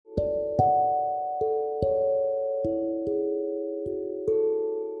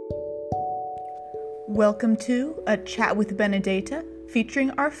Welcome to A Chat with Benedetta, featuring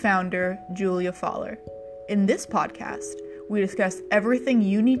our founder, Julia Faller. In this podcast, we discuss everything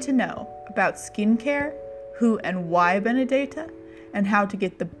you need to know about skincare, who and why Benedetta, and how to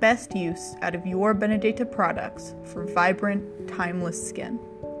get the best use out of your Benedetta products for vibrant, timeless skin.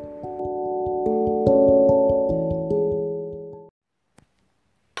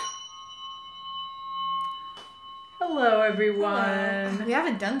 Hello, everyone. Hello. We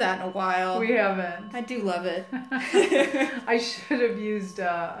haven't done that in a while. We haven't. I do love it. I should have used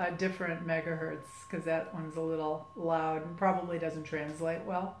a different megahertz because that one's a little loud and probably doesn't translate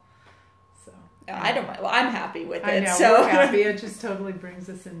well. So I don't mind. Well, I'm happy with it. I know, so we're happy. It just totally brings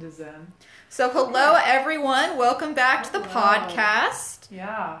us into Zen. So hello, everyone. Welcome back to the podcast.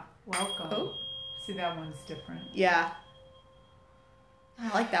 Yeah, welcome. Oh. See, that one's different. Yeah.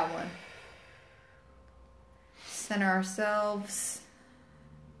 I like that one. Center ourselves.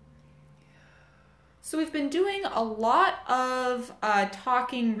 So we've been doing a lot of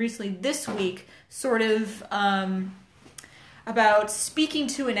talking recently this week, sort of about speaking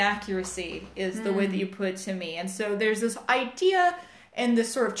to inaccuracy is the way that you put it to me. And so there's this idea and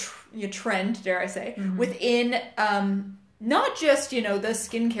this sort of trend, dare I say, within not just, the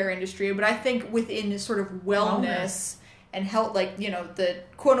skincare industry, but I think within sort of wellness. And health, the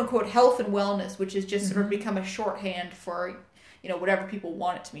quote-unquote health and wellness, which has just sort of become a shorthand for, whatever people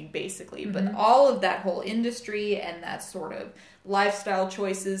want it to mean, basically. But all of that whole industry and that sort of lifestyle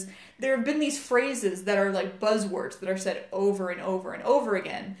choices, there have been these phrases that are like buzzwords that are said over and over and over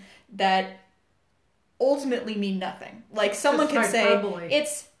again that ultimately mean nothing. Like someone can say,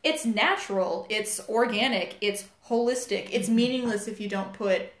 it's natural, it's organic, it's holistic, it's meaningless if you don't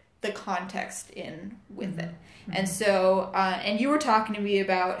put the context in with it. And so, and you were talking to me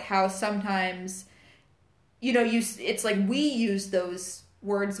about how sometimes, it's like we use those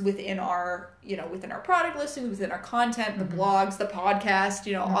words within our, within our product listings, within our content, the blogs, the podcast,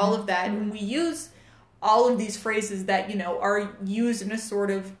 all of that. And we use all of these phrases that, are used in a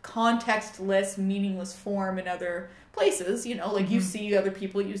sort of contextless, meaningless form in other places, like you see other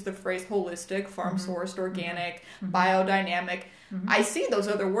people use the phrase holistic, farm-sourced, organic, biodynamic. I see those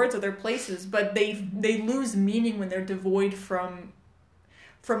other words other places, but they lose meaning when they're devoid from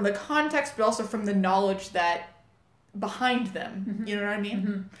the context, but also from the knowledge that behind them. You know what I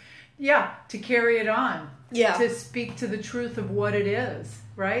mean? Yeah, to carry it on. Yeah. To speak to the truth of what it is,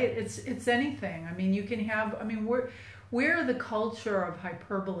 right? It's anything. I mean, you can have, we're the culture of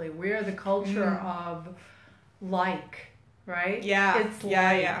hyperbole. We're the culture of right? Yeah. It's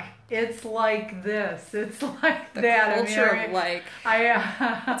it's like this. It's like the that. Culture of like.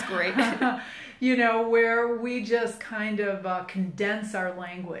 That's great. Where we just kind of condense our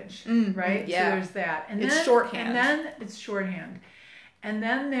language, right? Yeah. So there's that. And it's then, shorthand. And then it's shorthand. And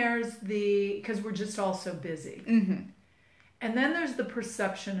then there's because we're just all so busy. And then there's the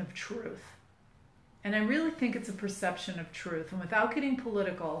perception of truth. And I really think it's a perception of truth. And without getting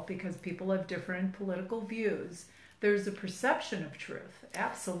political, because people have different political views, there's a perception of truth,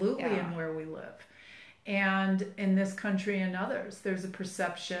 absolutely, in where we live. And in this country and others, there's a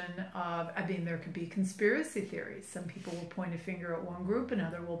perception of, there could be conspiracy theories. Some people will point a finger at one group,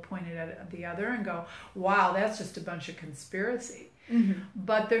 another will point it at the other and go, wow, that's just a bunch of conspiracy.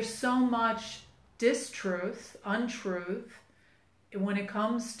 But there's so much distruth, untruth, when it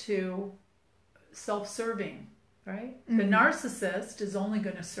comes to self-serving, right? The narcissist is only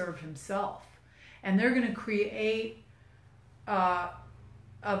going to serve himself, and they're going to create a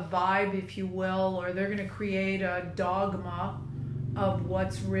vibe, if you will, or they're going to create a dogma of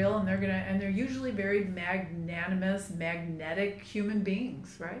what's real, and they're usually very magnanimous, magnetic human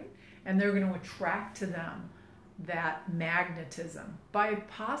beings, right? And they're going to attract to them that magnetism by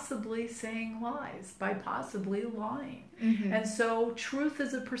possibly saying lies, by possibly lying. And so truth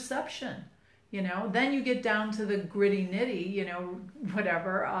is a perception. Then you get down to the gritty nitty,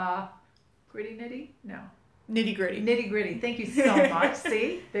 whatever. Gritty nitty? No. Nitty gritty. Nitty gritty. Thank you so much.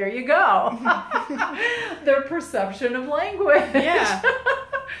 See, there you go. Their perception of language. Yeah.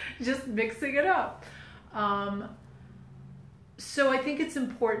 Just mixing it up. So I think it's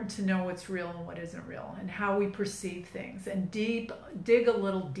important to know what's real and what isn't real and how we perceive things and dig a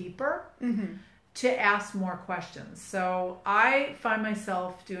little deeper. To ask more questions. So I find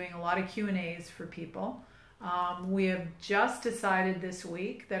myself doing a lot of Q&As for people. We have just decided this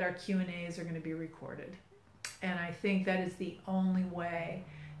week that our Q&As are going to be recorded. And I think that is the only way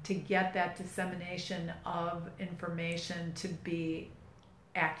to get that dissemination of information to be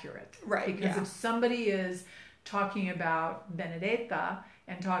accurate. Right. Because if somebody is talking about Benedetta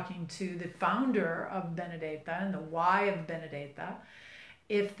and talking to the founder of Benedetta and the why of Benedetta,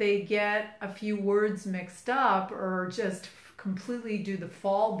 if they get a few words mixed up or just completely do the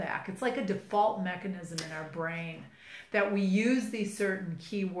fallback, it's like a default mechanism in our brain that we use these certain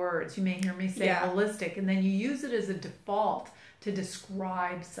key words. You may hear me say holistic, and then you use it as a default to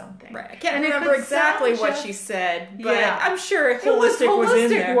describe something. Right. I can't remember exactly what she said, but I'm sure holistic was in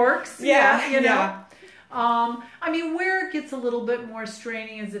there. Works. Yeah. You know. I mean, where it gets a little bit more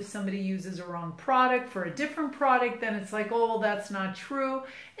straining is if somebody uses a wrong product for a different product, then it's like, oh, well, that's not true.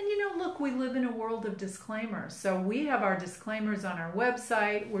 And you know, look, we live in a world of disclaimers. So we have our disclaimers on our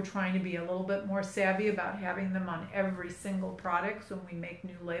website. We're trying to be a little bit more savvy about having them on every single product. So when we make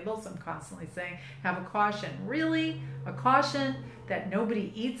new labels, I'm constantly saying, have a caution. Really? A caution that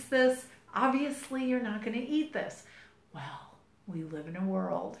nobody eats this? Obviously, you're not going to eat this. Well, we live in a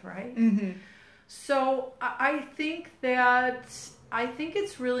world, right? Mm-hmm. So I think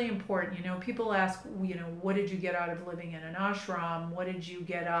it's really important. You know, people ask, you know, what did you get out of living in an ashram? What did you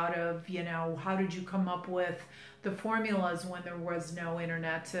get out of, you know, how did you come up with the formulas when there was no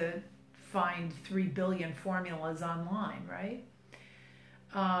internet to find 3 billion formulas online, right?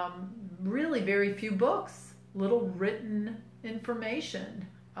 Really very few books, little written information.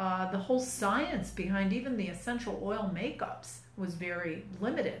 The whole science behind even the essential oil makeups was very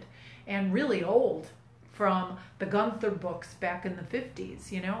limited and really old, from the Gunther books back in the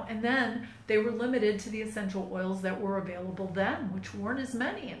 50s, you know, and then they were limited to the essential oils that were available then, which weren't as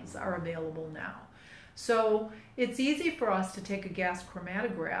many as are available now. So it's easy for us to take a gas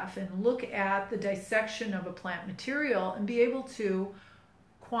chromatograph and look at the dissection of a plant material and be able to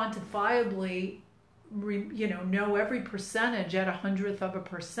quantifiably, you know every percentage at 100th of a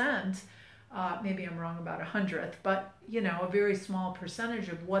percent. Maybe I'm wrong about 100th, but you know, a very small percentage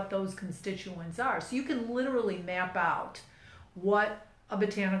of what those constituents are. So you can literally map out what a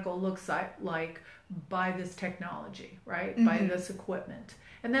botanical looks like by this technology, right? Mm-hmm. By this equipment.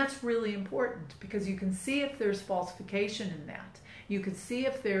 And that's really important because you can see if there's falsification in that. You can see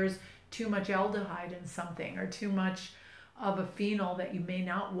if there's too much aldehyde in something or too much of a phenol that you may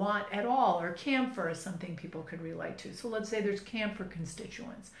not want at all, or camphor is something people could relate to. So let's say there's camphor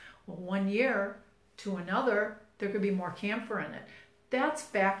constituents. Well, 1 year to another, there could be more camphor in it. That's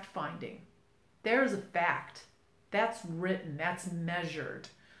fact finding. There's a fact. That's written. That's measured.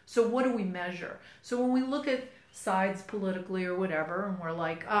 So what do we measure? So when we look at sides politically or whatever, and we're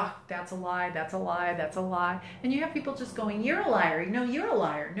like, that's a lie, that's a lie, that's a lie. And you have people just going, you're a liar. No, you're a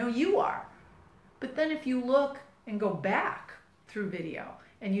liar. No, you are. But then if you look and go back through video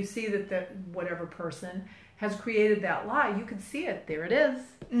and you see that whatever person has created that lie, you can see it. There it is.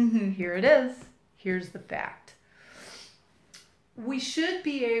 Mm-hmm. Here it is. Here's the fact. We should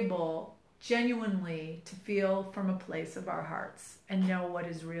be able genuinely to feel from a place of our hearts and know what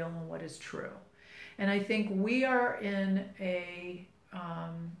is real and what is true. And I think we are in a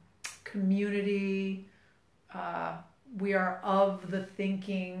community, we are of the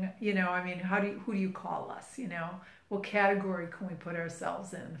thinking, you know, I mean, who do you call us, you know? What category can we put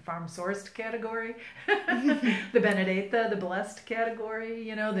ourselves in? Farm-sourced category? The Benedetta, the blessed category,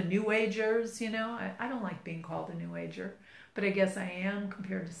 you know, the New Agers, you know? I don't like being called a New Ager, but I guess I am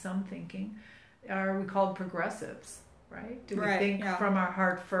compared to some thinking. Are we called progressives, right? Do we think from our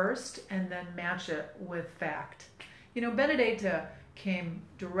heart first and then match it with fact? You know, Benedetta came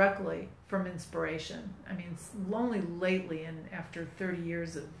directly from inspiration. I mean, it's only lately, and after 30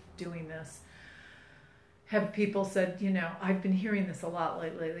 years of doing this, have people said, you know, I've been hearing this a lot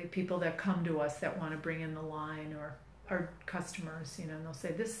lately, people that come to us that want to bring in the line, or our customers, you know, and they'll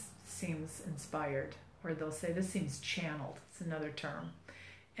say, this seems inspired, or they'll say, this seems channeled. It's another term.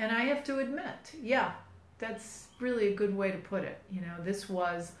 And I have to admit, yeah, that's really a good way to put it. You know, this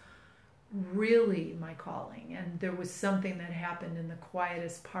was really my calling, and there was something that happened in the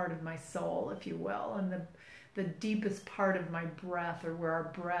quietest part of my soul, if you will, and the deepest part of my breath, or where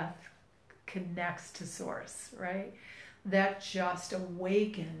our breath connects to source, right? That just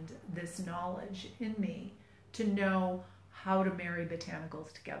awakened this knowledge in me to know how to marry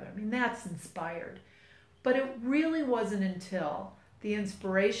botanicals together. I mean, that's inspired. But it really wasn't until the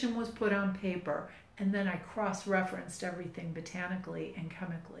inspiration was put on paper and then I cross-referenced everything botanically and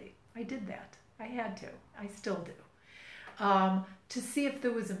chemically. I did that. I had to. I still do. To see if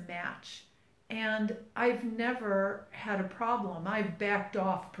there was a match. And I've never had a problem. I've backed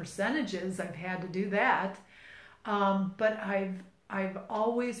off percentages. I've had to do that. But I've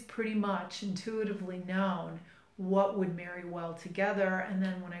always pretty much intuitively known what would marry well together. And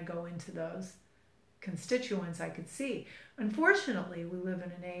then when I go into those constituents, I could see. Unfortunately, we live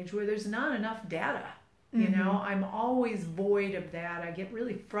in an age where there's not enough data. You know, I'm always void of that. I get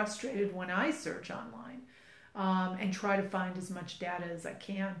really frustrated when I search online and try to find as much data as I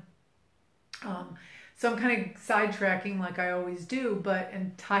can. So I'm kind of sidetracking like I always do,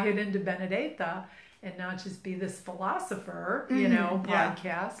 and tie it into Benedetta and not just be this philosopher,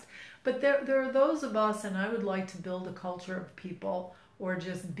 podcast. But there are those of us, and I would like to build a culture of people, or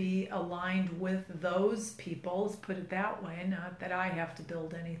just be aligned with those people, let's put it that way, not that I have to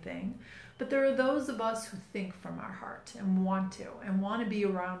build anything. But there are those of us who think from our heart and want to be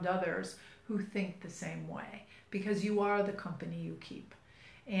around others who think the same way, because you are the company you keep.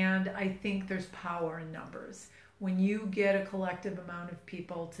 And I think there's power in numbers. When you get a collective amount of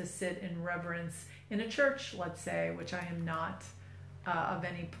people to sit in reverence in a church, let's say, which I am not of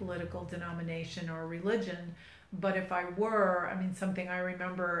any political denomination or religion, but if I were, something I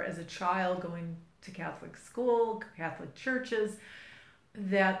remember as a child going to Catholic school, Catholic churches,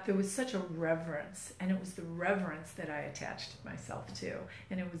 that there was such a reverence, and it was the reverence that I attached myself to,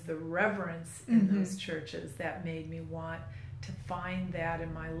 and it was the reverence in those churches that made me want to find that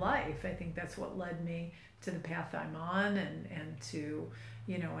in my life. I think that's what led me to the path I'm on, and to,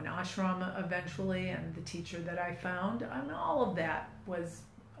 an ashram eventually, and the teacher that I found. All of that was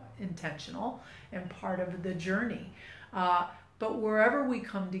intentional and part of the journey. But wherever we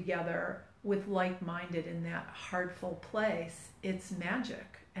come together with like-minded in that heartful place, it's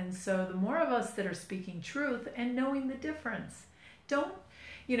magic. And so the more of us that are speaking truth and knowing the difference,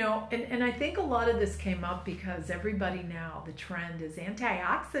 and I think a lot of this came up because everybody now, the trend is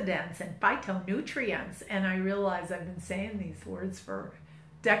antioxidants and phytonutrients. And I realize I've been saying these words for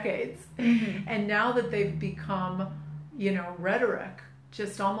decades. And now that they've become, rhetoric,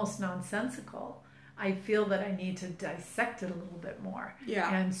 just almost nonsensical, I feel that I need to dissect it a little bit more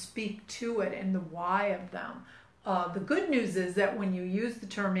and speak to it and the why of them. The good news is that when you use the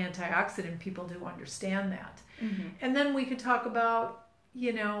term antioxidant, people do understand that. And then we could talk about,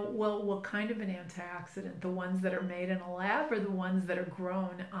 what kind of an antioxidant? The ones that are made in a lab, or the ones that are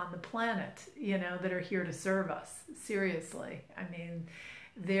grown on the planet, that are here to serve us? Seriously.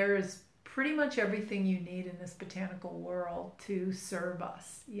 There's pretty much everything you need in this botanical world to serve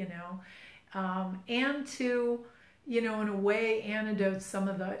us, and to, in a way, antidote some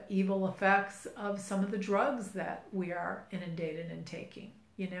of the evil effects of some of the drugs that we are inundated in taking.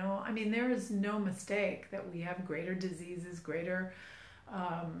 There is no mistake that we have greater diseases, greater,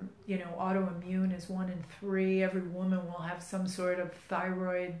 autoimmune is 1 in 3. Every woman will have some sort of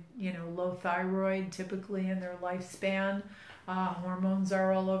thyroid, low thyroid typically in their lifespan. Hormones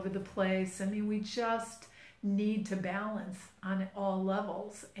are all over the place. We just need to balance on all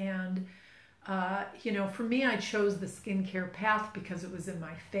levels. And, for me, I chose the skincare path because it was in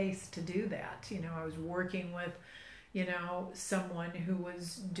my face to do that. I was working with, someone who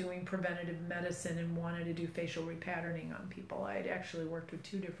was doing preventative medicine and wanted to do facial repatterning on people. I had actually worked with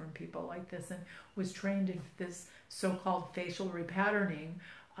 2 different people like this and was trained in this so-called facial repatterning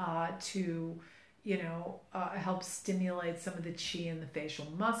to help stimulate some of the chi in the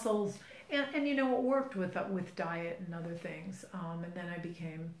facial muscles. And it worked with diet and other things. And then I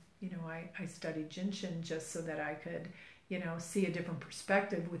became, I studied Jinshin just so that I could, see a different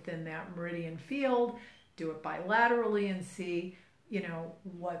perspective within that meridian field, do it bilaterally and see,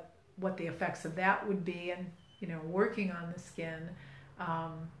 what the effects of that would be, and, working on the skin,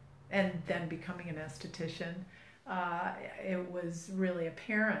 and then becoming an esthetician. It was really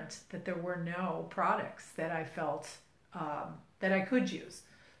apparent that there were no products that I felt that I could use.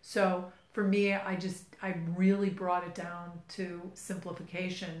 So for me, I really brought it down to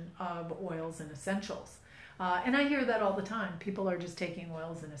simplification of oils and essentials. And I hear that all the time. People are just taking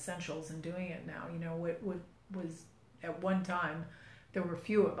oils and essentials and doing it now. What was at one time, there were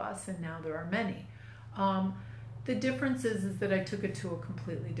few of us, and now there are many. The difference is that I took it to a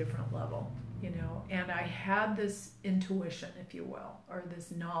completely different level, and I had this intuition, if you will, or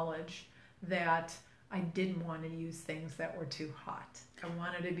this knowledge that I didn't want to use things that were too hot. I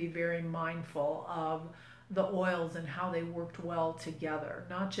wanted to be very mindful of the oils and how they worked well together,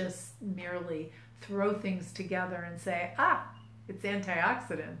 not just merely throw things together and say, it's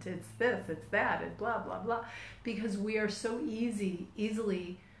antioxidant, it's this, it's that, it's blah, blah, blah. Because we are so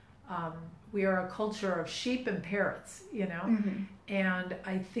easily, we are a culture of sheep and parrots, And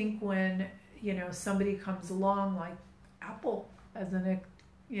I think when, somebody comes along like Apple as an,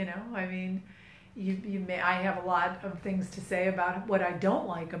 I have a lot of things to say about what I don't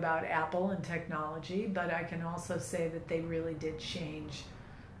like about Apple and technology, but I can also say that they really did change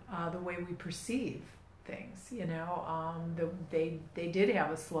the way we perceive things. They did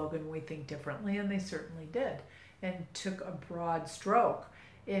have a slogan, "We think differently," and they certainly did, and took a broad stroke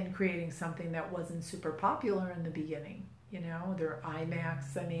in creating something that wasn't super popular in the beginning. Their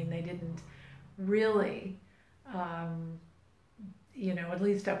iMacs, they didn't really um, at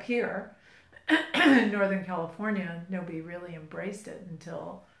least up here in Northern California, nobody really embraced it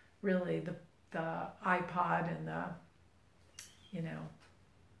until really the iPod and you know,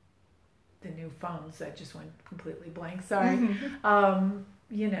 the new phones that just went completely blank. Sorry.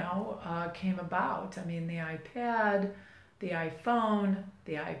 Came about. I mean, the iPad, the iPhone,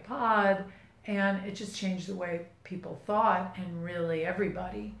 the iPod, and it just changed the way people thought, and really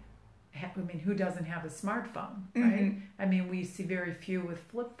everybody. Who doesn't have a smartphone, right? I mean, we see very few with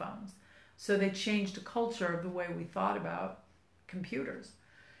flip phones. So they changed the culture of the way we thought about computers.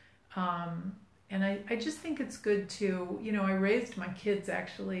 And I just think it's good to, I raised my kids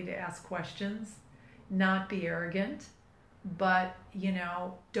actually to ask questions, not be arrogant, but,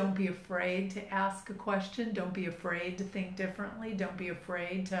 don't be afraid to ask a question. Don't be afraid to think differently. Don't be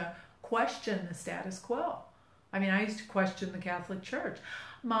afraid to question the status quo. I mean, I used to question the Catholic Church.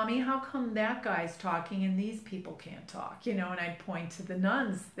 Mommy, how come that guy's talking and these people can't talk? And I'd point to the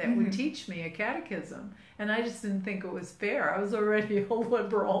nuns that would teach me a catechism. And I just didn't think it was fair. I was already a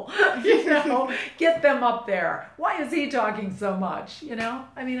liberal, get them up there. Why is he talking so much?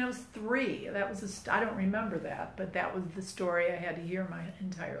 I mean, I was 3. I don't remember that, but that was the story I had to hear my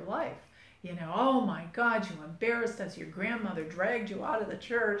entire life. Oh my God, you embarrassed us. Your grandmother dragged you out of the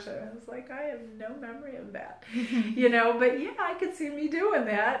church. I was like, I have no memory of that, but yeah, I could see me doing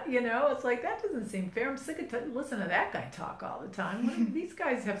that. It's like, that doesn't seem fair. I'm sick of listening to that guy talk all the time. These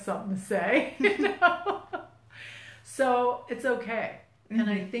guys have something to say, So it's okay. And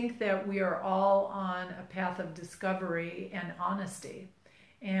I think that we are all on a path of discovery and honesty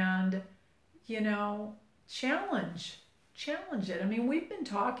and, challenge it. I mean, we've been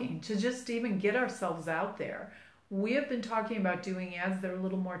talking to just even get ourselves out there. We have been talking about doing ads that are a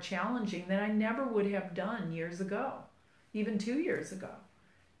little more challenging than I never would have done years ago, even 2 years ago.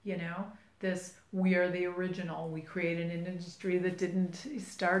 This, we are the original. We created an industry that didn't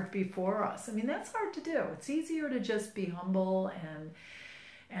start before us. I mean, that's hard to do. It's easier to just be humble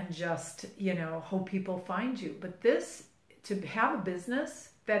and just, hope people find you. But this, to have a business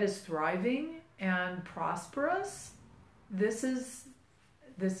that is thriving and prosperous, this is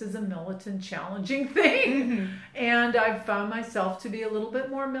a militant, challenging thing. And I've found myself to be a little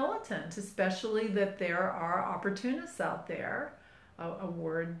bit more militant, especially that there are opportunists out there, a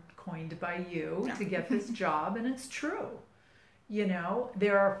word coined by you to get this job, and it's true.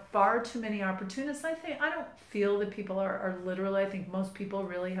 There are far too many opportunists. I don't feel that people are literally, I think most people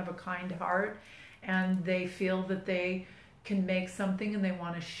really have a kind heart, and they feel that they can make something and they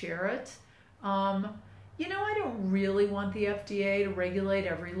want to share it. I don't really want the FDA to regulate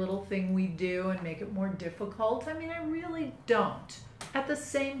every little thing we do and make it more difficult. I mean, I really don't. At the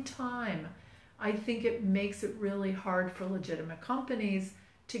same time, I think it makes it really hard for legitimate companies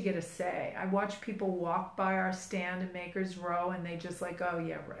to get a say. I watch people walk by our stand in Maker's Row and they just like, oh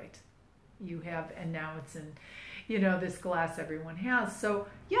yeah, right. You have, and now it's in, this glass everyone has. So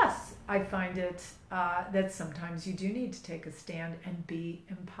yes, I find it that sometimes you do need to take a stand and be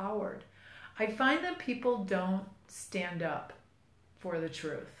empowered. I find that people don't stand up for the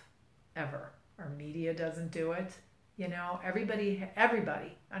truth ever. Our media doesn't do it. Everybody,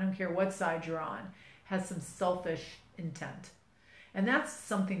 I don't care what side you're on, has some selfish intent. And that's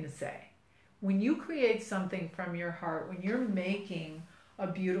something to say. When you create something from your heart, when you're making a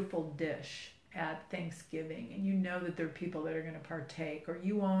beautiful dish at Thanksgiving and you know that there are people that are going to partake, or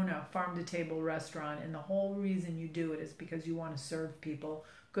you own a farm-to-table restaurant and the whole reason you do it is because you want to serve people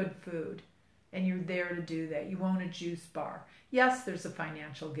good food, and you're there to do that. You own a juice bar. Yes, there's a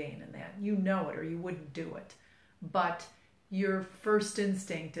financial gain in that. You know it or you wouldn't do it. But your first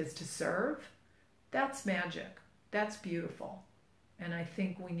instinct is to serve. That's magic. That's beautiful. And I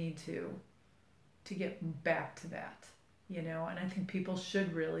think we need to get back to that, and I think people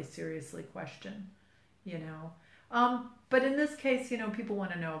should really seriously question, but in this case, people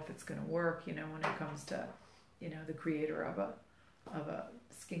want to know if it's going to work, when it comes to, the creator of a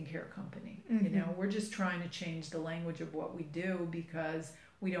skincare company. We're just trying to change the language of what we do because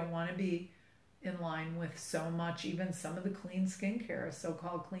we don't want to be in line with so much, even some of the clean skincare,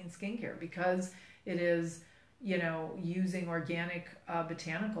 so-called clean skincare, because it is, using organic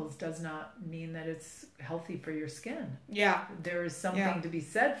botanicals does not mean that it's healthy for your skin. Yeah. There is something to be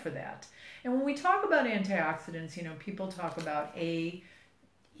said for that. And when we talk about antioxidants, people talk about A,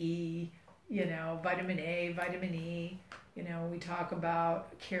 E, vitamin A, vitamin E. We talk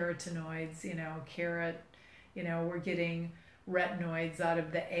about carotenoids, carrot, we're getting retinoids out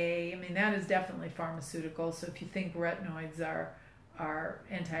of the A. I mean, that is definitely pharmaceutical. So if you think retinoids are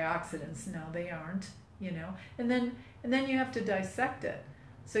antioxidants, no, they aren't, And then you have to dissect it.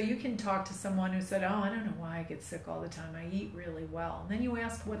 So you can talk to someone who said, oh, I don't know why I get sick all the time. I eat really well. And then you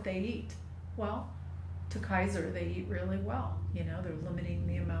ask what they eat. Well, to Kaiser, they eat really well. They're limiting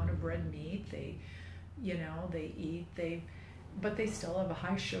the amount of red meat. But they still have a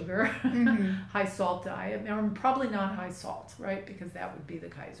high sugar, high salt diet. Or probably not high salt, right? Because that would be the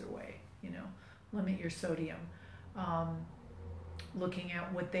Kaiser way, limit your sodium. Looking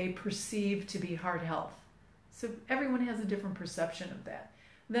at what they perceive to be heart health. So everyone has a different perception of that.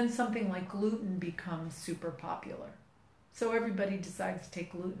 Then something like gluten becomes super popular. So everybody decides to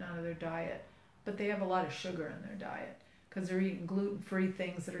take gluten out of their diet, but they have a lot of sugar in their diet because they're eating gluten-free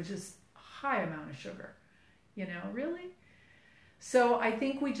things that are just a high amount of sugar. Really? So I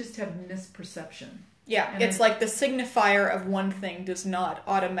think we just have misperception. Yeah, and it's like the signifier of one thing does not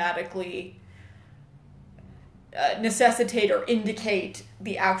automatically necessitate or indicate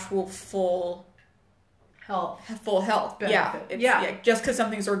the actual full health. Benefit. Yeah. Just because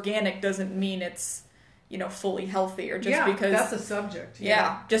something's organic doesn't mean it's fully healthy, or just because that's a subject.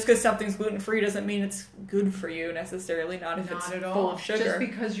 Just because something's gluten-free doesn't mean it's good for you necessarily. Not if it's full of sugar. Just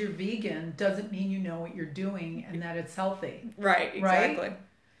because you're vegan doesn't mean you know what you're doing and that it's healthy. Right. Exactly. Right?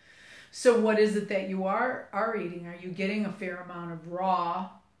 So what is it that you are eating? Are you getting a fair amount of raw?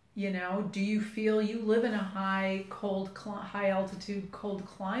 Do you feel you live in a high altitude, cold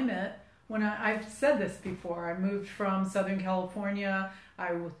climate? When I've said this before, I moved from Southern California.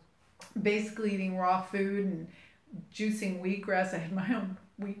 I was basically eating raw food and juicing wheatgrass. I had my own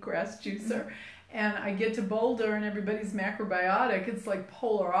wheatgrass juicer. And I get to Boulder and everybody's macrobiotic. It's like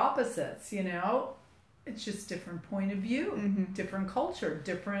polar opposites, It's just different point of view, different culture,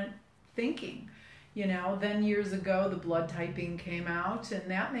 different thinking. Then years ago, the blood typing came out,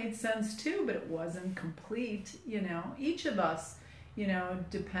 and that made sense too, but it wasn't complete. Each of us,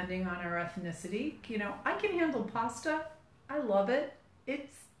 depending on our ethnicity, I can handle pasta. I love it. It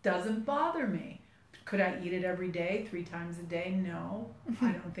doesn't bother me. Could I eat it every day, 3 times a day? No,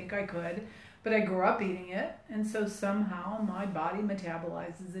 I don't think I could. But I grew up eating it, and so somehow my body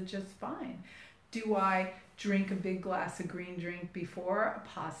metabolizes it just fine. Do I drink a big glass of green drink before?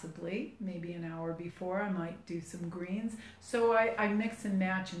 Possibly. Maybe an hour before. I might do some greens. So I mix and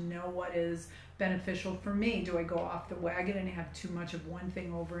match and know what is beneficial for me. Do I go off the wagon and have too much of one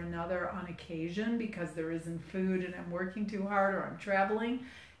thing over another on occasion because there isn't food and I'm working too hard or I'm traveling?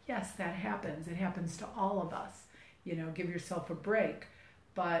 Yes, that happens. It happens to all of us. Give yourself a break.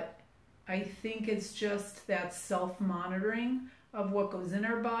 But I think it's just that self-monitoring of what goes in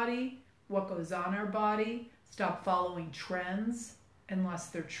our body, what goes on our body. Stop following trends unless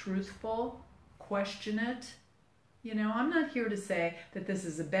they're truthful. Question it. I'm not here to say that this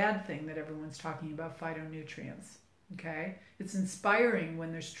is a bad thing that everyone's talking about phytonutrients. Okay? It's inspiring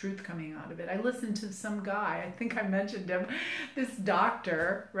when there's truth coming out of it. I listened to some guy, I think I mentioned him, this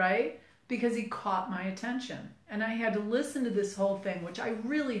doctor, right? Because he caught my attention. And I had to listen to this whole thing, which I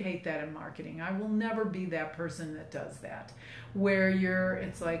really hate that in marketing. I will never be that person that does that. Where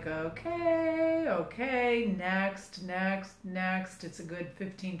it's like, okay, next. It's a good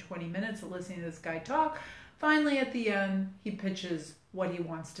 15, 20 minutes of listening to this guy talk. Finally, at the end, he pitches what he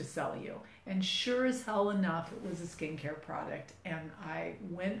wants to sell you. And sure as hell enough, it was a skincare product. And I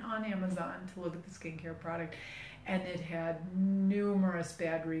went on Amazon to look at the skincare product, and it had numerous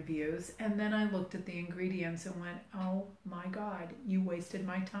bad reviews. And then I looked at the ingredients and went, oh my God, you wasted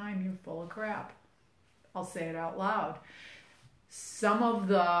my time. You're full of crap. I'll say it out loud. Some of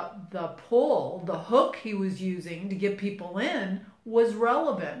the hook he was using to get people in was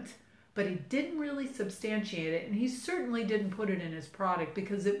relevant, but he didn't really substantiate it, and he certainly didn't put it in his product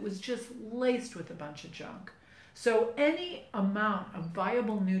because it was just laced with a bunch of junk. So any amount of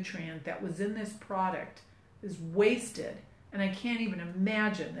viable nutrient that was in this product is wasted, and I can't even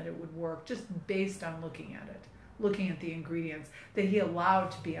imagine that it would work just based on looking at it, looking at the ingredients that he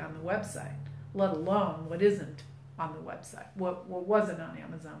allowed to be on the website, let alone what isn't on the website, what wasn't on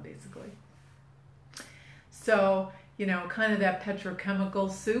Amazon, basically. So, kind of that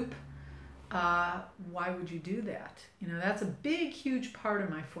petrochemical soup, why would you do that? That's a big, huge part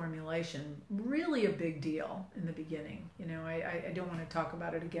of my formulation, really a big deal in the beginning. I don't want to talk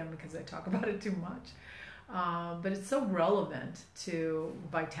about it again because I talk about it too much. But it's so relevant to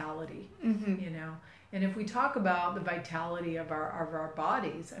vitality, And if we talk about the vitality of our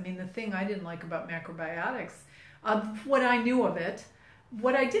bodies, the thing I didn't like about macrobiotics, what I knew of it,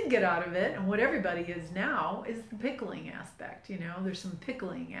 what I did get out of it, and what everybody is now, is the pickling aspect. There's some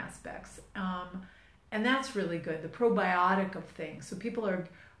pickling aspects. And that's really good, the probiotic of things. So people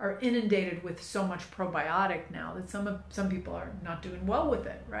are inundated with so much probiotic now that some people are not doing well with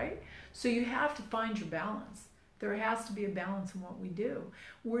it, right? So you have to find your balance. There has to be a balance in what we do.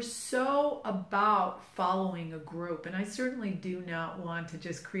 We're so about following a group, and I certainly do not want to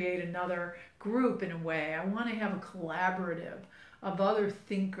just create another group in a way. I want to have a collaborative of other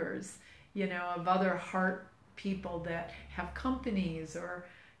thinkers, of other heart people that have companies or,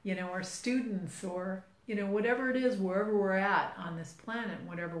 or students or, whatever it is, wherever we're at on this planet,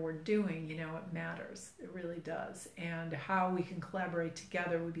 whatever we're doing, it matters. It really does. And how we can collaborate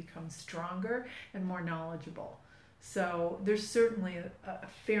together, we become stronger and more knowledgeable. So there's certainly a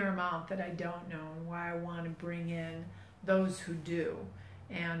fair amount that I don't know, and why I want to bring in those who do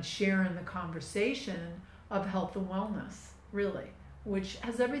and share in the conversation of health and wellness, really, which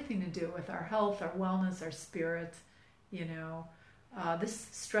has everything to do with our health, our wellness, our spirit, this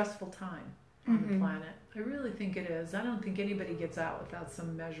stressful time on the planet. I really think it is. I don't think anybody gets out without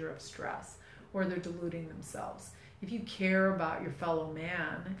some measure of stress, or they're deluding themselves. If you care about your fellow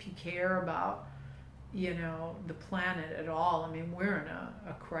man, if you care about, the planet at all, I mean, we're in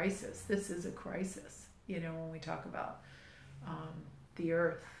a crisis. This is a crisis, when we talk about the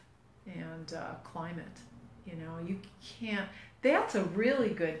earth and climate. You can't, that's a really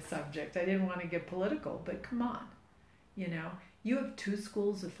good subject. I didn't want to get political, but come on. You have two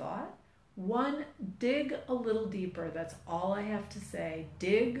schools of thought. One, dig a little deeper. That's all I have to say.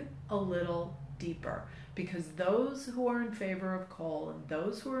 Dig a little deeper. Because those who are in favor of coal and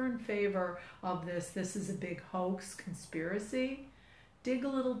those who are in favor of this is a big hoax, conspiracy, dig a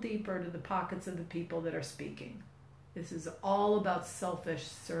little deeper to the pockets of the people that are speaking. This is all about selfish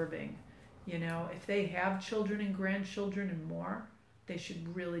serving. If they have children and grandchildren and more, they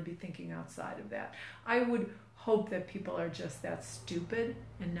should really be thinking outside of that. I would hope that people are just that stupid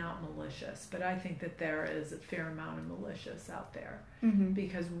and not malicious, but I think that there is a fair amount of malicious out there,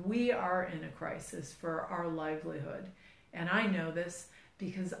 because we are in a crisis for our livelihood. And I know this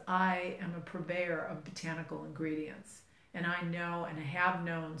because I am a purveyor of botanical ingredients, and I know and have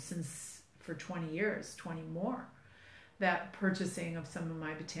known since for 20 years, 20 more, that purchasing of some of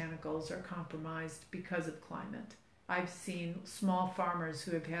my botanicals are compromised because of climate. I've seen small farmers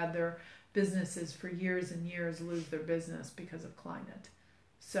who have had their businesses for years and years lose their business because of climate.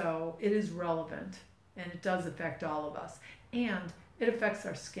 So it is relevant, and it does affect all of us. And it affects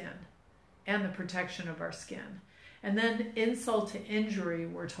our skin and the protection of our skin. And then, insult to injury,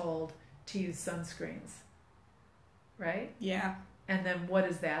 we're told to use sunscreens, right? Yeah. And then what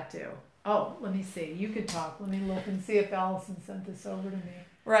does that do? Oh, let me see. You could talk. Let me look and see if Allison sent this over to me.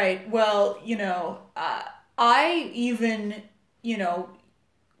 Right. Well, I even,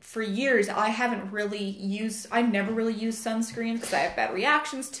 for years, I've never really used sunscreens because I have bad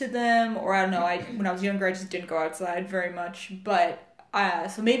reactions to them, or I don't know, when I was younger, I just didn't go outside very much, but,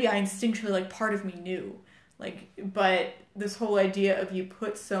 so maybe I instinctually, part of me knew, but this whole idea of you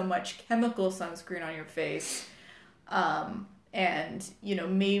put so much chemical sunscreen on your face, and,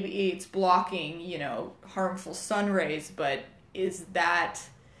 maybe it's blocking, harmful sun rays, but is that...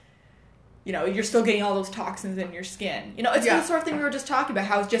 you're still getting all those toxins in your skin. It's the sort of thing we were just talking about,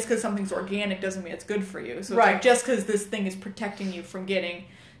 how just because something's organic doesn't mean it's good for you. So it's just because this thing is protecting you from getting,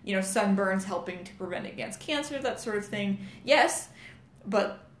 sunburns, helping to prevent against cancer, that sort of thing. Yes,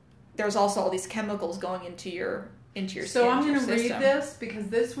 but there's also all these chemicals going into your skin. So I'm going to read this because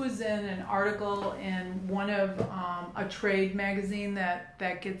this was in an article in one of a trade magazine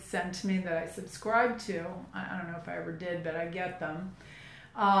that gets sent to me that I subscribe to. I don't know if I ever did, but I get them.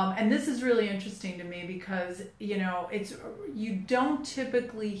 And this is really interesting to me because, you don't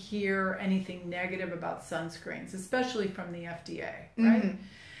typically hear anything negative about sunscreens, especially from the FDA, right?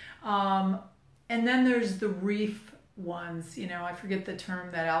 And then there's the reef ones, I forget the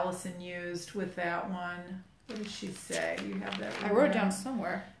term that Allison used with that one. What did she say? You have that? I wrote it down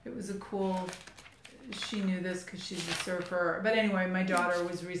somewhere. It was she knew this because she's a surfer. But anyway, my daughter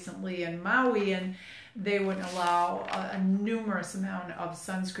was recently in Maui, and they wouldn't allow a numerous amount of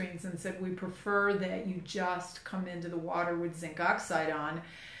sunscreens and said, we prefer that you just come into the water with zinc oxide on.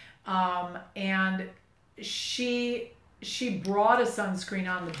 And she brought a sunscreen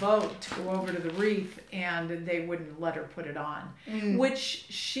on the boat to go over to the reef, and they wouldn't let her put it on, which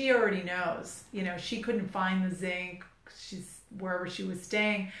she already knows. She couldn't find the zinc. She's wherever she was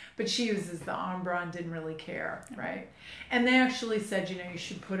staying, but she uses the Umbra and didn't really care, right? And they actually said, you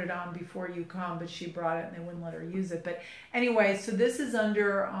should put it on before you come, but she brought it and they wouldn't let her use it. But anyway, so this is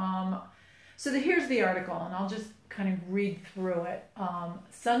under, here's the article, and I'll just kind of read through it.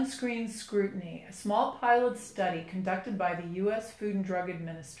 Sunscreen scrutiny, a small pilot study conducted by the U.S. Food and Drug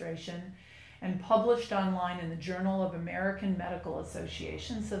Administration and published online in the Journal of American Medical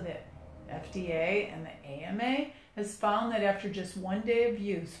Association, so the FDA and the AMA, has found that after just one day of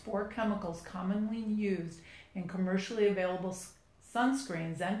use, 4 chemicals commonly used in commercially available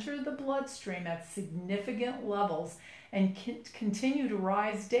sunscreens enter the bloodstream at significant levels and continue to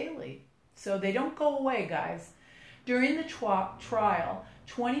rise daily. So they don't go away, guys. During the trial,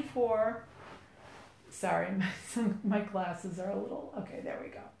 24... Sorry, my glasses are a little... Okay, there we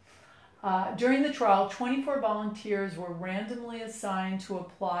go. During the trial, 24 volunteers were randomly assigned to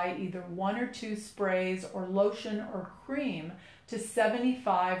apply either 1 or 2 sprays or lotion or cream to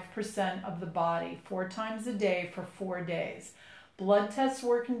 75% of the body 4 times a day for 4 days. Blood tests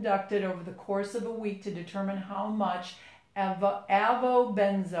were conducted over the course of a week to determine how much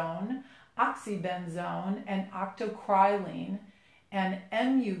avobenzone, oxybenzone, and octocrylene, and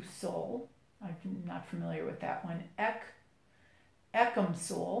emusol, I'm not familiar with that one,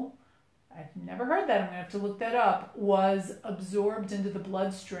 ecamsol, I've never heard that, I'm going to have to look that up, was absorbed into the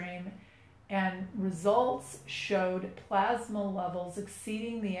bloodstream, and results showed plasma levels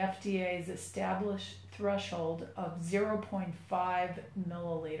exceeding the FDA's established threshold of 0.5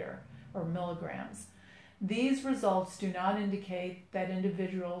 milliliter or milligrams. These results do not indicate that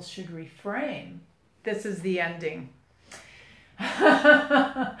individuals should refrain. This is the ending.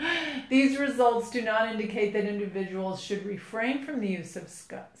 These results do not indicate that individuals should refrain from the use of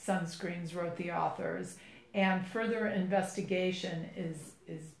sunscreens, wrote the authors, and further investigation is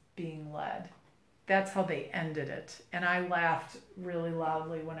being led. That's how they ended it. And I laughed really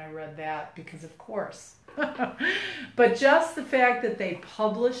loudly when I read that because, of course. But just the fact that they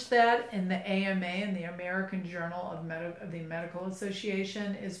published that in the AMA, in the American Journal of the Medical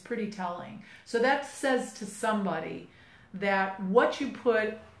Association, is pretty telling. So that says to somebody that what you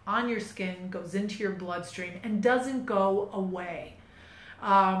put on your skin goes into your bloodstream and doesn't go away.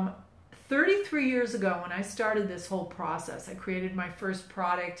 33 years ago, when I started this whole process, I created my first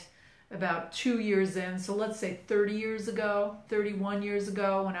product about 2 years in. So let's say 30 years ago, 31 years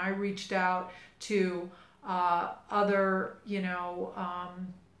ago, when I reached out to other,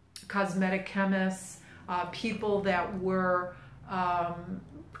 cosmetic chemists, people that were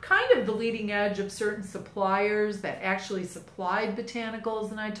kind of the leading edge of certain suppliers that actually supplied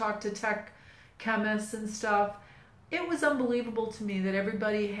botanicals, and I talked to tech chemists and stuff. It was unbelievable to me that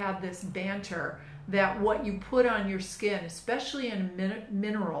everybody had this banter that what you put on your skin, especially in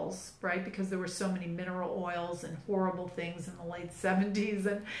minerals, right? Because there were so many mineral oils and horrible things in the late 70s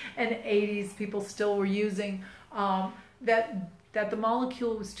and 80s people still were using, that the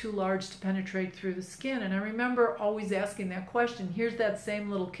molecule was too large to penetrate through the skin. And I remember always asking that question. Here's that same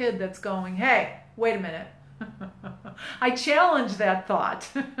little kid that's going, hey, wait a minute. I challenged that thought.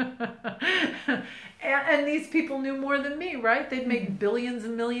 and these people knew more than me, right? They'd make billions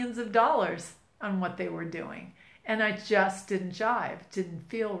and millions of dollars on what they were doing. And I just didn't jive, didn't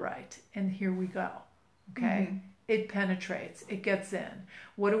feel right. And here we go. Okay? Mm-hmm. It penetrates. It gets in.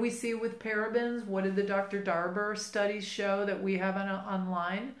 What do we see with parabens? What did the Dr. Darber studies show that we have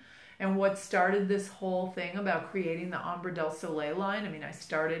online? And what started this whole thing about creating the Ambra del Soleil line? I mean, I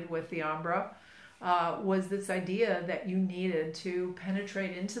started with the Ambra. Was this idea that you needed to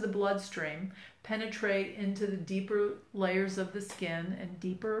penetrate into the bloodstream, penetrate into the deeper layers of the skin and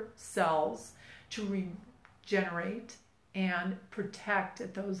deeper cells to regenerate and protect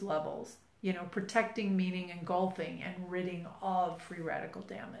at those levels. Protecting meaning engulfing and ridding of free radical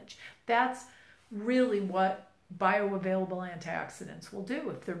damage. That's really what bioavailable antioxidants will do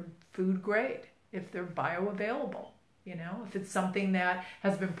if they're food grade, if they're bioavailable, if it's something that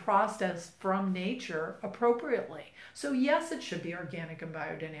has been processed from nature appropriately. So yes, it should be organic and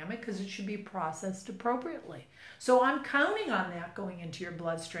biodynamic because it should be processed appropriately. So I'm counting on that going into your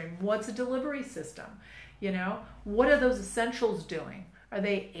bloodstream. What's a delivery system? What are those essentials doing? Are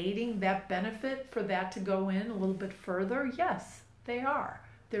they aiding that benefit for that to go in a little bit further? Yes, they are.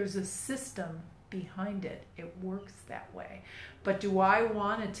 There's a system behind it. It works that way. But do I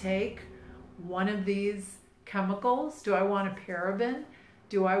want to take one of these chemicals? Do I want a paraben?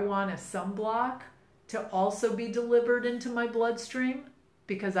 Do I want a sunblock to also be delivered into my bloodstream?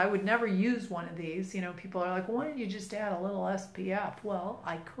 Because I would never use one of these. People are like, why don't you just add a little SPF? Well,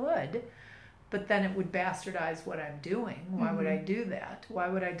 I could. But then it would bastardize what I'm doing. Why would I do that? Why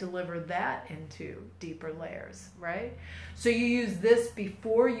would I deliver that into deeper layers, right? So you use this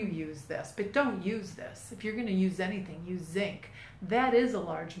before you use this, but don't use this. If you're going to use anything, use zinc. That is a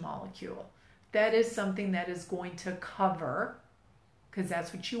large molecule. That is something that is going to cover, because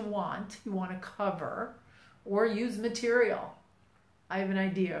that's what you want. You want to cover, or use material. I have an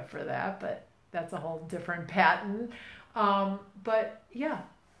idea for that, but that's a whole different patent. But yeah.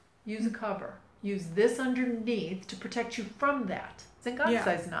 Use a cover. Use this underneath to protect you from that. Zinc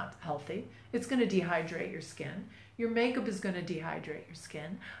oxide is not healthy. It's going to dehydrate your skin. Your makeup is going to dehydrate your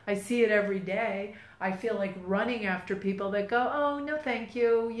skin. I see it every day. I feel like running after people that go, oh, no, thank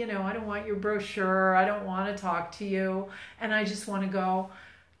you. You know, I don't want your brochure. I don't want to talk to you. And I just want to go,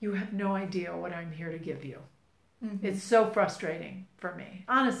 you have no idea what I'm here to give you. Mm-hmm. It's so frustrating for me.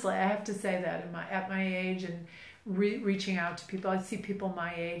 Honestly, I have to say that at my age and reaching out to people. I see people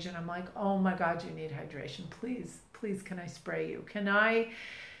my age and I'm like, oh my God, you need hydration. Please, please, can I spray you? Can I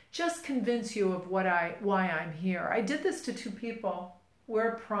just convince you of why I'm here? I did this to 2 people.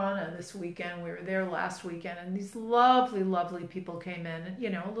 We're at Prana this weekend. We were there last weekend, and these lovely, lovely people came in, you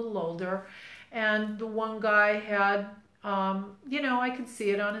know, a little older. And the one guy had, you know, I could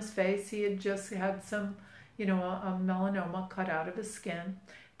see it on his face. He had just had some, you know, a melanoma cut out of his skin.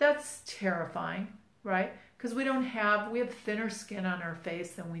 That's terrifying, right? Because we have thinner skin on our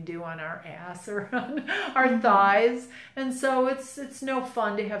face than we do on our ass or on our thighs. And so it's no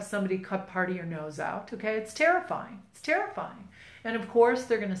fun to have somebody cut part of your nose out, okay? It's terrifying. It's terrifying. And of course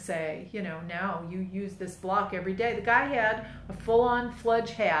they're going to say, you know, now you use this block every day. The guy had a full-on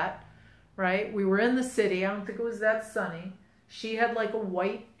fledge hat, right? We were in the city. I don't think it was that sunny. She had like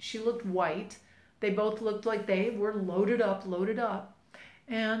she looked white. They both looked like they were loaded up.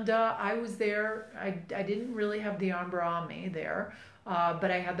 And I was there. I didn't really have the ombre on me there, but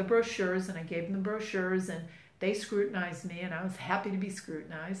I had the brochures, and I gave them the brochures, and they scrutinized me, and I was happy to be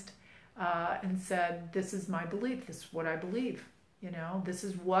scrutinized, and said, this is my belief. This is what I believe. You know, this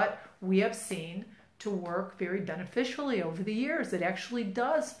is what we have seen to work very beneficially over the years. It actually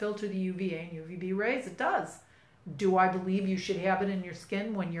does filter the UVA and UVB rays. It does. Do I believe you should have it in your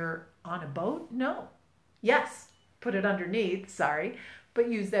skin when you're on a boat? No. Yes. Put it underneath. Sorry. But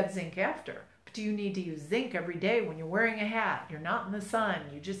use that zinc after. But do you need to use zinc every day when you're wearing a hat? You're not in the sun.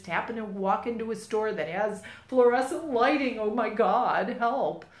 You just happen to walk into a store that has fluorescent lighting. Oh my God,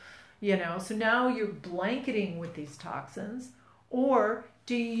 help. You know, so now you're blanketing with these toxins. Or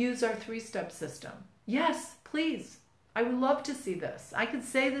do you use our 3-step system? Yes, please. I would love to see this. I could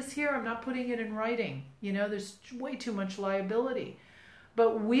say this here. I'm not putting it in writing. You know, there's way too much liability.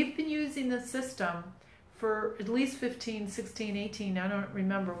 But we've been using this system for at least 15, 16, 18, I don't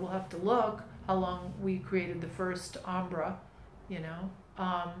remember, we'll have to look how long we created the first Umbra, you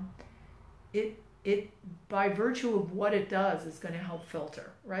know. It by virtue of what it does is going to help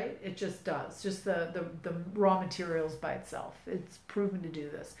filter, right? It just does. Just the raw materials by itself. It's proven to do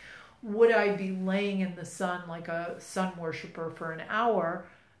this. Would I be laying in the sun like a sun worshiper for an hour?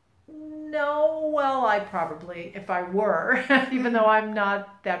 No, well, I probably, if I were, even though I'm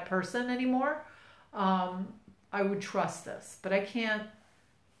not that person anymore, I would trust this, but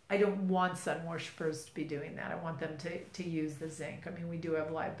I don't want sun worshippers to be doing that. I want them to use the zinc. I mean, we do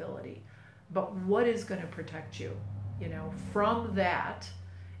have liability, but what is going to protect you, you know, from that?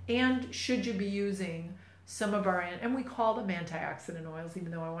 And should you be using some of our, and we call them antioxidant oils,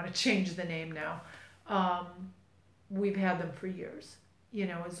 even though I want to change the name now. We've had them for years. You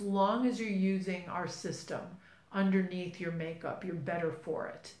know, as long as you're using our system underneath your makeup, you're better for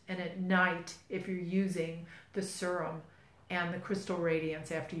it. And at night, if you're using the serum and the crystal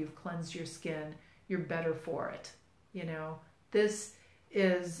radiance after you've cleansed your skin, you're better for it. You know, this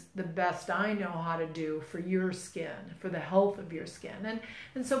is the best I know how to do for your skin, for the health of your skin.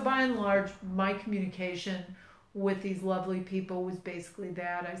 And so by and large, my communication with these lovely people was basically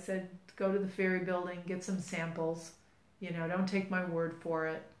that. I said, go to the Ferry Building, get some samples. You know, don't take my word for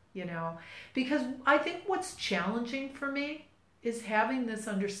it, you know. Because I think what's challenging for me is having this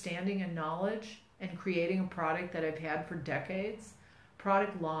understanding and knowledge and creating a product that I've had for decades,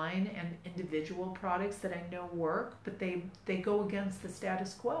 product line and individual products that I know work, but they go against the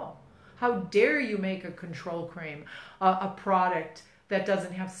status quo. How dare you make a control cream, a product that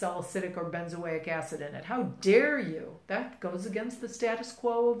doesn't have salicylic or benzoic acid in it? How dare you? That goes against the status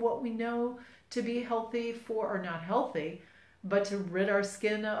quo of what we know to be healthy for, or not healthy, but to rid our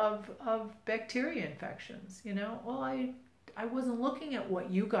skin of bacteria infections. You know, well, I wasn't looking at what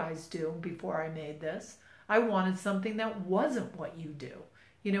you guys do before I made this. I wanted something that wasn't what you do.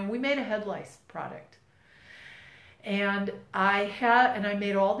 You know, we made a head lice product. And I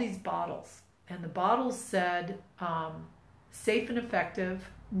made all these bottles. And the bottles said, safe and effective,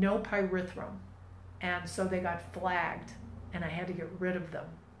 no pyrethrum. And so they got flagged. And I had to get rid of them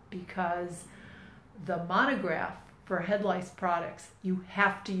because the monograph for head lice products, you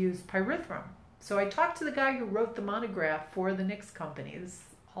have to use pyrethrum. So I talked to the guy who wrote the monograph for the Nix company. This is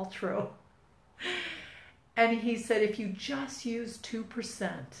all true. And he said, if you just use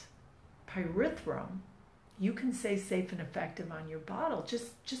 2% pyrethrum, you can say safe and effective on your bottle.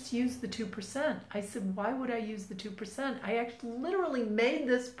 Just use the 2%. I said, why would I use the 2%? I actually literally made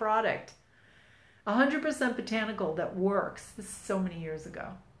this product 100% botanical that works. This is so many years ago.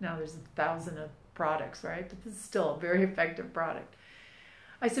 Now there's 1,000 of products, right? But this is still a very effective product.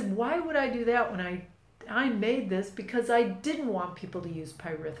 I said, why would I do that when I made this? Because I didn't want people to use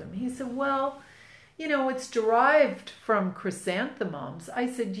pyrethrum. He said, well, it's derived from chrysanthemums. I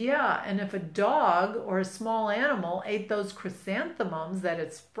said, yeah, and if a dog or a small animal ate those chrysanthemums that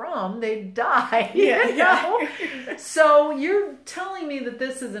it's from, they'd die. Yeah. So you're telling me that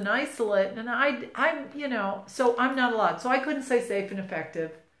this is an isolate, and so I'm not allowed. So I couldn't say safe and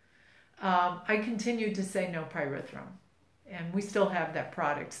effective. I continued to say no pyrethrum. And we still have that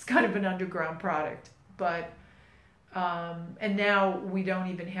product. It's kind of an underground product. But and now we don't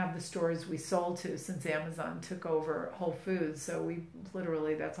even have the stores we sold to since Amazon took over Whole Foods. So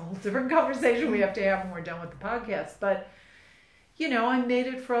that's a whole different conversation we have to have when we're done with the podcast. But, I made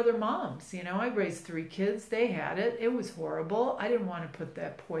it for other moms. I raised 3 kids. They had it. It was horrible. I didn't want to put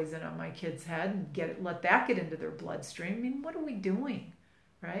that poison on my kid's head and let that get into their bloodstream. I mean, what are we doing,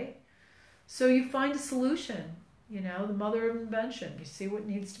 right? So you find a solution. The mother of invention. You see what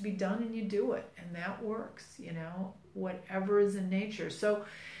needs to be done and you do it. And that works, whatever is in nature. So,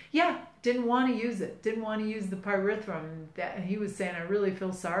 yeah, didn't want to use it. Didn't want to use the pyrethrum. And he was saying, I really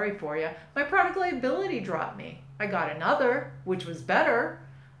feel sorry for you. My product liability dropped me. I got another, which was better.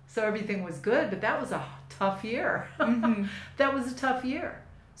 So everything was good. But that was a tough year. Mm-hmm. That was a tough year.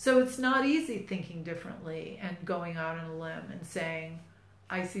 So it's not easy thinking differently and going out on a limb and saying,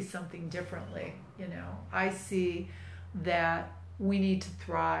 I see something differently. I see that we need to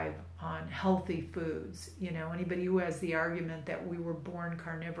thrive on healthy foods. Anybody who has the argument that we were born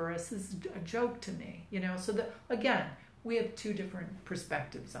carnivorous is a joke to me. So that, again, we have 2 different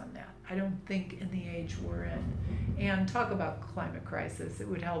perspectives on that. I don't think in the age we're in, and talk about climate crisis, it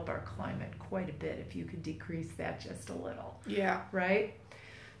would help our climate quite a bit if you could decrease that just a little. Yeah. Right?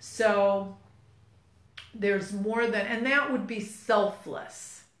 So there's more than, and that would be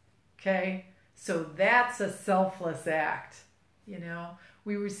selfless. Okay? So that's a selfless act.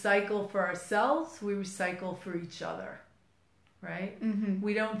 We recycle for ourselves, we recycle for each other. Right? Mm-hmm.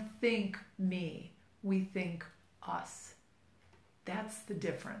 We don't think me, we think us. That's the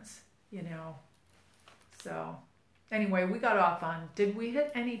difference, So anyway, we got off on, did we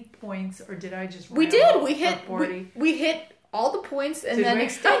hit any points or did I just We did. We hit all the points and then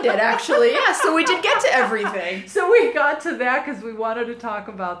extended, actually. Yeah, so we did get to everything. So we got to that because we wanted to talk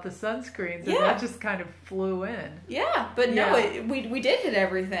about the sunscreens, and that just kind of flew in. Yeah, but no, we did hit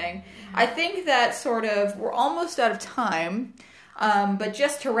everything. I think that we're almost out of time, but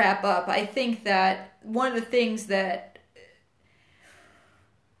just to wrap up, I think that one of the things that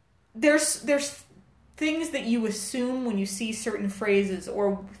there's things that you assume when you see certain phrases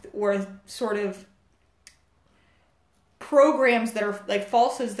or sort of programs that are like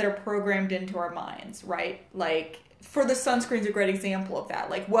falsehoods that are programmed into our minds, right? Like, for the sunscreen's a great example of that.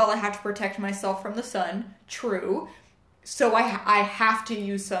 Like, well, I have to protect myself from the sun. True. So I have to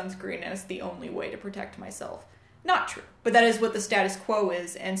use sunscreen as the only way to protect myself. Not true. But that is what the status quo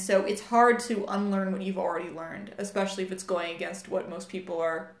is. And so it's hard to unlearn what you've already learned, especially if it's going against what most people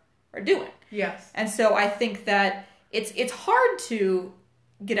are doing. Yes. And so I think that it's hard to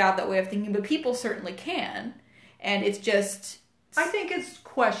get out that way of thinking, but people certainly can. And it's just, I think it's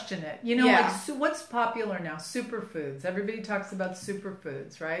question it. Like what's popular now? Superfoods. Everybody talks about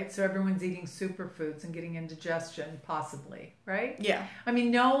superfoods, right? So everyone's eating superfoods and getting indigestion, possibly, right? Yeah. I mean,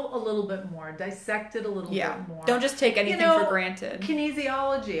 know a little bit more. Dissect it a little bit more. Don't just take anything for granted.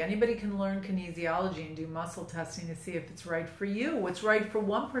 Kinesiology. Anybody can learn kinesiology and do muscle testing to see if it's right for you. What's right for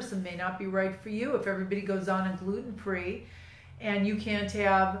one person may not be right for you. If everybody goes on a gluten-free and you can't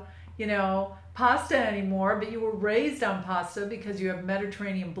have, pasta anymore, but you were raised on pasta because you have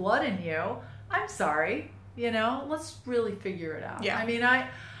Mediterranean blood in you, I'm sorry, let's really figure it out. Yeah. I mean,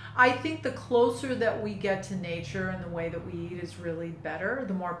 I think the closer that we get to nature and the way that we eat is really better.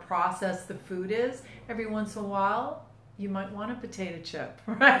 The more processed the food is, every once in a while, you might want a potato chip,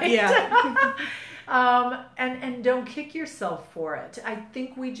 right? Yeah. And don't kick yourself for it. I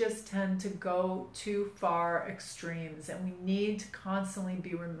think we just tend to go too far extremes, and we need to constantly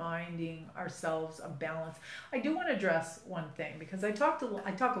be reminding ourselves of balance. I do want to address one thing because I talk a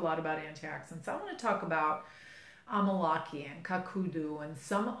lot about antioxidants. I want to talk about amalaki and kakudu and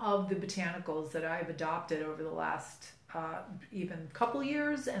some of the botanicals that I've adopted over the last even couple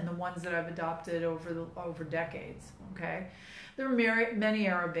years, and the ones that I've adopted over decades. Okay, there are many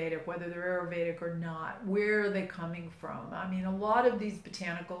Ayurvedic, whether they're Ayurvedic or not. Where are they coming from? I mean, a lot of these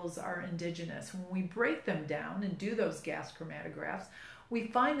botanicals are indigenous. When we break them down and do those gas chromatographs, we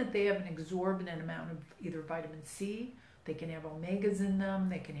find that they have an exorbitant amount of either vitamin C. They can have omegas in them.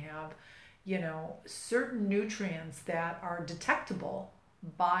 They can have certain nutrients that are detectable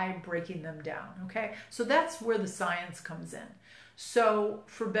by breaking them down. Okay, so that's where the science comes in. So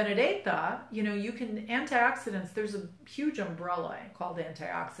for Benedetta, you can, antioxidants, there's a huge umbrella called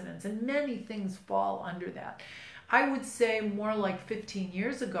antioxidants, and many things fall under that. I would say more like 15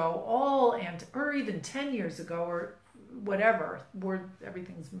 years ago, or even 10 years ago, or whatever, where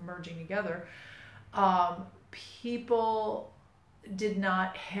everything's merging together, people did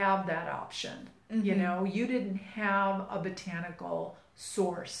not have that option. You didn't have a botanical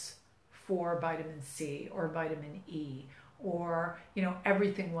source for vitamin C or vitamin E, or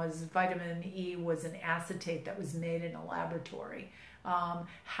everything was, vitamin E was an acetate that was made in a laboratory.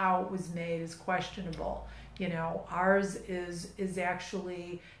 How it was made is questionable. Ours is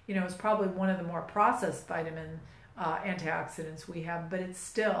actually, it's probably one of the more processed vitamin antioxidants we have, but it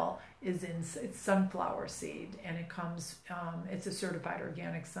still is it's sunflower seed, and it comes, it's a certified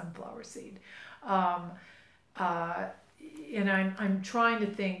organic sunflower seed. And I'm trying to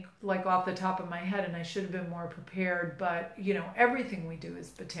think like off the top of my head, and I should have been more prepared, but everything we do is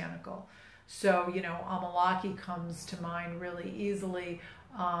botanical. So amalaki comes to mind really easily,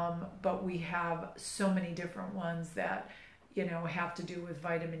 but we have so many different ones that have to do with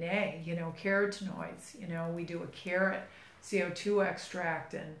vitamin A, carotenoids. We do a carrot CO2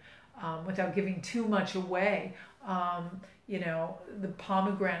 extract, and without giving too much away, the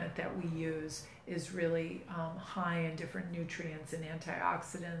pomegranate that we use is really high in different nutrients and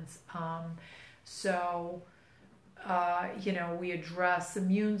antioxidants. We address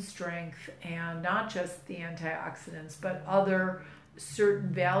immune strength, and not just the antioxidants, but other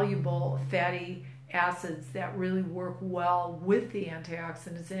certain valuable fatty acids that really work well with the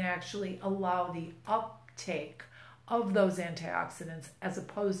antioxidants and actually allow the uptake of those antioxidants, as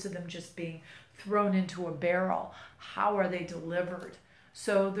opposed to them just being thrown into a barrel. How are they delivered?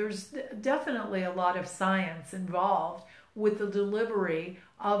 So there's definitely a lot of science involved with the delivery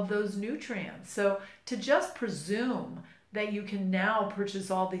of those nutrients. So to just presume that you can now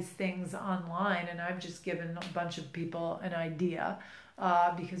purchase all these things online, and I've just given a bunch of people an idea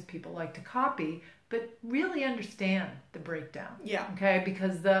because people like to copy, but really understand the breakdown. Yeah. Okay,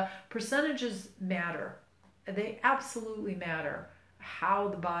 because the percentages matter. They absolutely matter how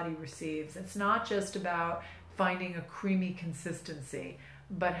the body receives. It's not just about finding a creamy consistency,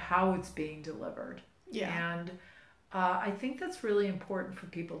 but how it's being delivered. Yeah. And I think that's really important for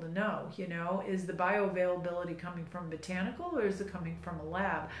people to know. Is the bioavailability coming from botanical, or is it coming from a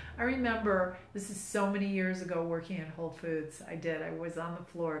lab? I remember, this is so many years ago, working at Whole Foods. I was on the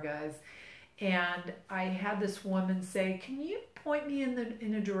floor, guys, and I had this woman say, "Can you point me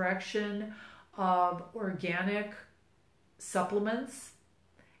in a direction of organic supplements?"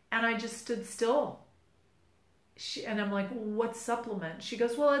 And I just stood still. And I'm like, "Well, what supplement?" She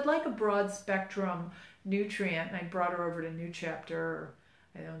goes, "Well, I'd like a broad spectrum nutrient." And I brought her over to New Chapter.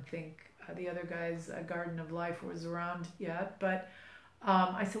 I don't think the other guy's Garden of Life was around yet. But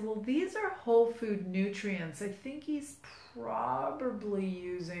I said, "Well, these are whole food nutrients. I think he's probably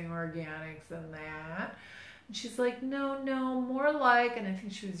using organics in that." And she's like, no, more like, and I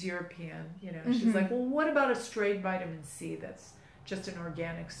think she was European, she's like, "Well, what about a straight vitamin C that's just an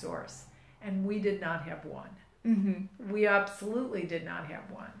organic source?" And we did not have one. We absolutely did not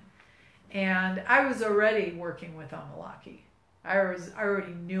have one. And I was already working with amalaki. I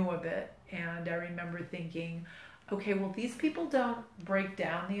already knew of it, and I remember thinking, okay, well, these people don't break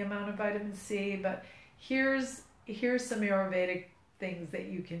down the amount of vitamin C, but here's some Ayurvedic things that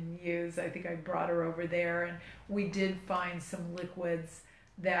you can use. I think I brought her over there, and we did find some liquids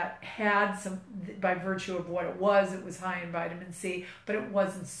that had some, by virtue of what it was high in vitamin C, but it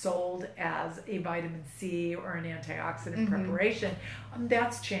wasn't sold as a vitamin C or an antioxidant preparation.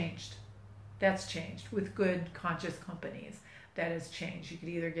 That's changed. That's changed with good conscious companies. That has changed. You could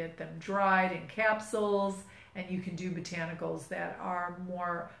either get them dried in capsules, and you can do botanicals that are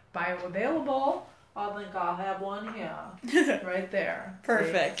more bioavailable. I think I'll have one here, right there.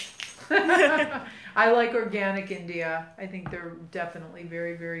 Perfect. I like Organic India. I think they're definitely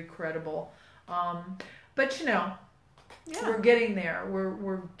very, very credible. But we're getting there.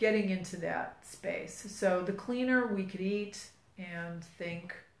 We're getting into that space. So the cleaner we could eat and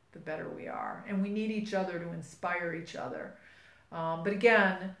think, the better we are. And we need each other to inspire each other. But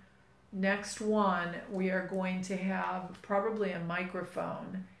again, next one, we are going to have probably a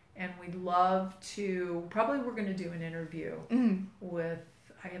microphone, and we'd love to, we're going to do an interview with,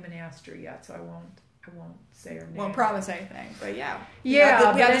 I haven't asked her yet, so I won't say her name. Won't promise anything, but yeah.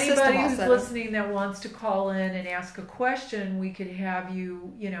 Yeah, but anybody who's listening that wants to call in and ask a question, we could have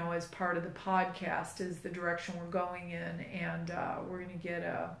you, as part of the podcast, is the direction we're going in, and we're going to get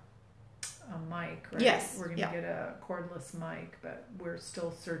a mic, right? Yes. We're going to get a cordless mic, but we're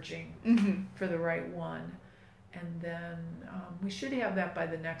still searching for the right one. And then we should have that by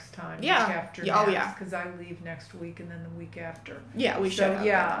the next time. Yeah. Week after Oh, next, yeah. because I leave next week and then the week after. Yeah, we should have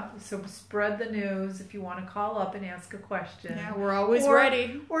that. So spread the news if you want to call up and ask a question. Yeah, we're always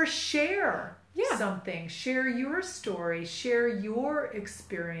ready. Or share something. Share your story. Share your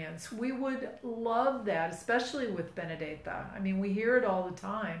experience. We would love that, especially with Benedetta. I mean, we hear it all the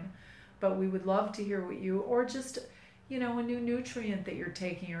time, but we would love to hear what you, or just, a new nutrient that you're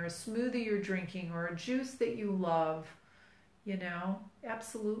taking, or a smoothie you're drinking, or a juice that you love,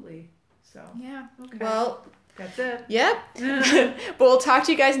 absolutely. So, yeah. Okay. Well, that's it. Yep. But we'll talk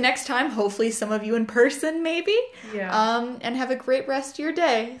to you guys next time. Hopefully some of you in person, maybe. Yeah. And have a great rest of your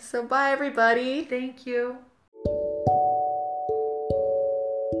day. So bye, everybody. Thank you.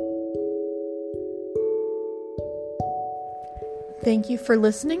 Thank you for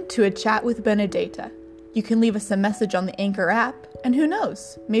listening to A Chat with Benedetta. You can leave us a message on the Anchor app, and who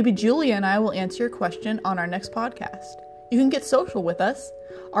knows, maybe Julia and I will answer your question on our next podcast. You can get social with us.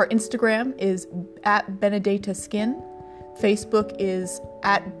 Our Instagram is @BenedettaSkin, Facebook is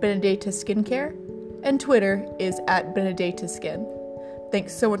 @BenedettaSkincare, and Twitter is @BenedettaSkin.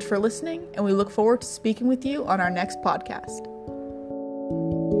 Thanks so much for listening, and we look forward to speaking with you on our next podcast.